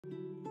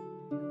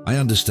I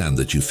understand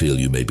that you feel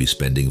you may be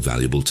spending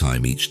valuable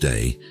time each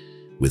day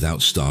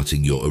without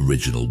starting your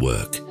original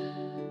work.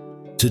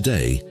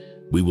 Today,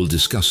 we will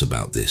discuss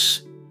about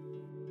this.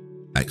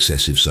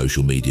 Excessive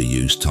social media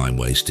use, time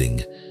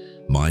wasting,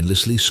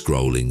 mindlessly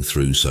scrolling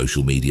through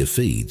social media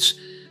feeds,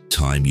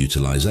 time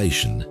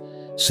utilization,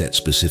 set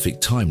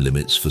specific time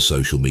limits for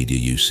social media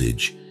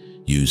usage,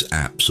 use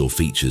apps or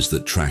features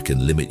that track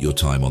and limit your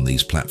time on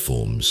these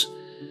platforms,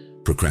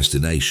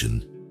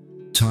 procrastination,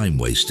 time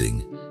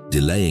wasting,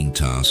 delaying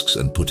tasks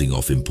and putting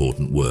off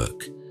important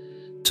work,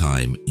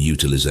 time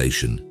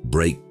utilization,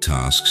 break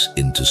tasks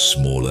into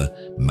smaller,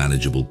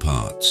 manageable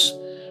parts,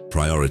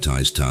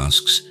 prioritize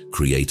tasks,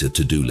 create a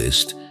to-do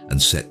list,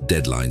 and set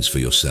deadlines for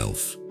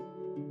yourself.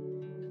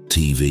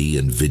 TV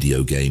and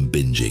video game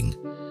binging,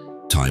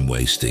 time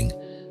wasting,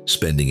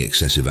 spending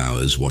excessive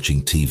hours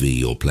watching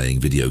TV or playing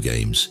video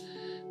games,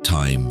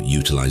 time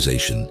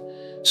utilization,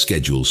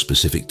 schedule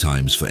specific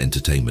times for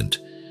entertainment,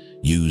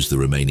 use the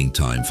remaining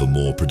time for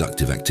more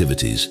productive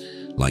activities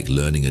like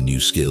learning a new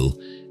skill,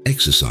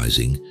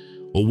 exercising,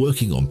 or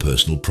working on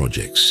personal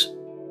projects.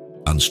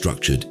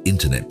 Unstructured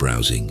internet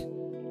browsing,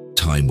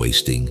 time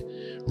wasting,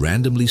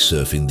 randomly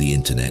surfing the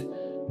internet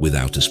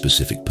without a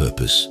specific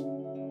purpose.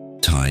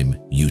 Time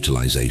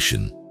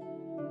utilization,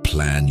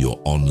 plan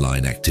your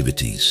online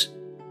activities.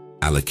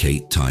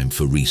 Allocate time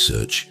for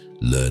research,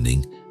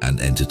 learning, and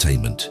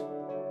entertainment.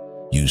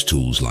 Use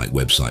tools like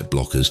website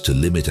blockers to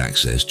limit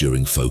access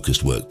during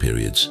focused work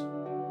periods.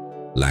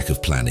 Lack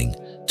of planning,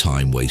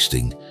 time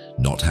wasting,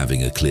 not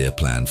having a clear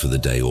plan for the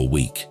day or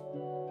week.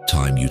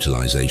 Time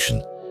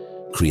utilization,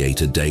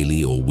 create a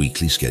daily or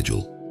weekly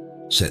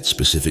schedule. Set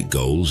specific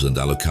goals and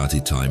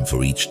allocate time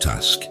for each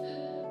task.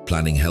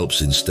 Planning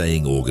helps in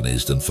staying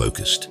organized and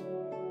focused.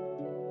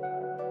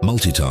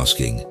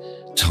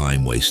 Multitasking,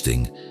 time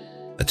wasting,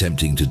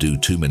 attempting to do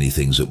too many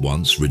things at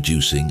once,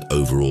 reducing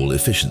overall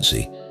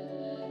efficiency.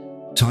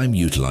 Time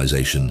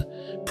utilization,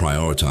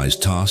 prioritize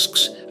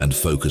tasks and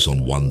focus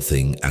on one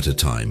thing at a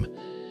time.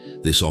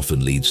 This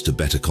often leads to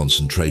better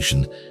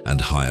concentration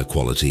and higher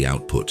quality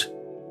output.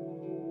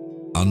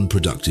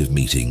 Unproductive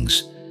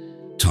meetings,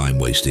 time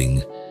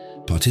wasting,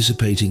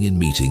 participating in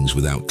meetings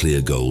without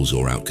clear goals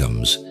or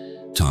outcomes.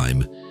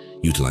 Time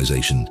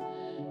utilization,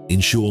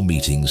 ensure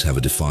meetings have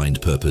a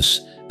defined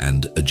purpose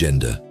and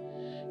agenda.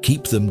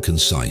 Keep them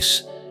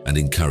concise and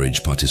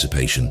encourage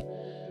participation.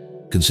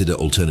 Consider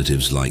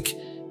alternatives like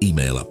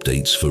email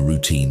updates for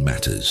routine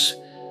matters.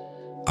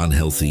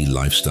 Unhealthy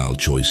lifestyle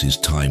choices,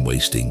 time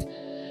wasting,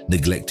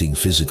 neglecting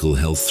physical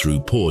health through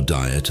poor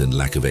diet and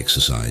lack of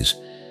exercise.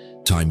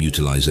 Time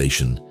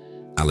utilization,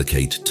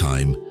 allocate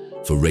time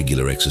for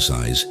regular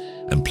exercise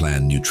and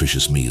plan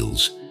nutritious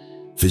meals.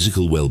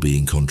 Physical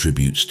well-being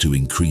contributes to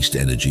increased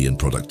energy and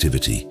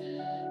productivity.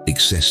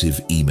 Excessive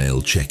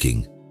email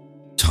checking,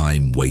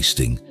 time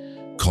wasting,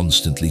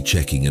 constantly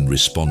checking and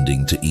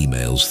responding to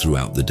emails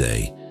throughout the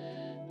day.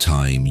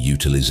 Time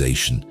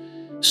utilization,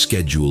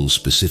 schedule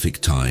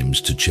specific times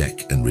to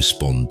check and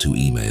respond to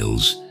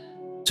emails.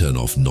 Turn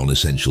off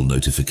non-essential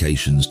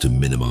notifications to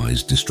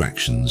minimize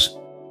distractions.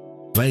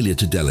 Failure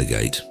to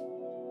delegate,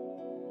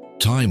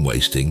 time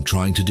wasting,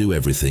 trying to do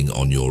everything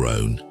on your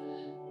own.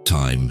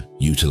 Time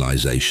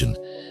utilization,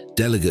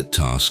 delegate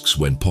tasks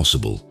when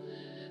possible.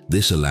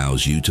 This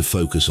allows you to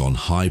focus on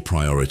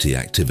high-priority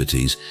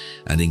activities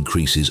and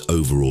increases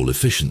overall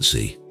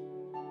efficiency.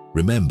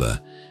 Remember,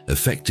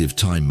 effective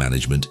time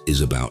management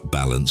is about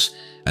balance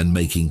and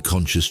making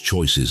conscious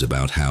choices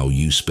about how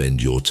you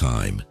spend your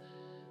time.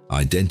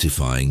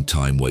 Identifying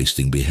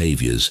time-wasting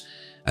behaviors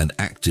and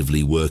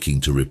actively working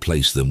to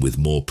replace them with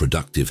more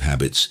productive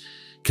habits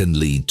can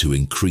lead to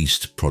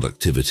increased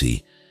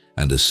productivity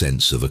and a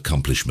sense of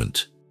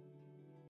accomplishment.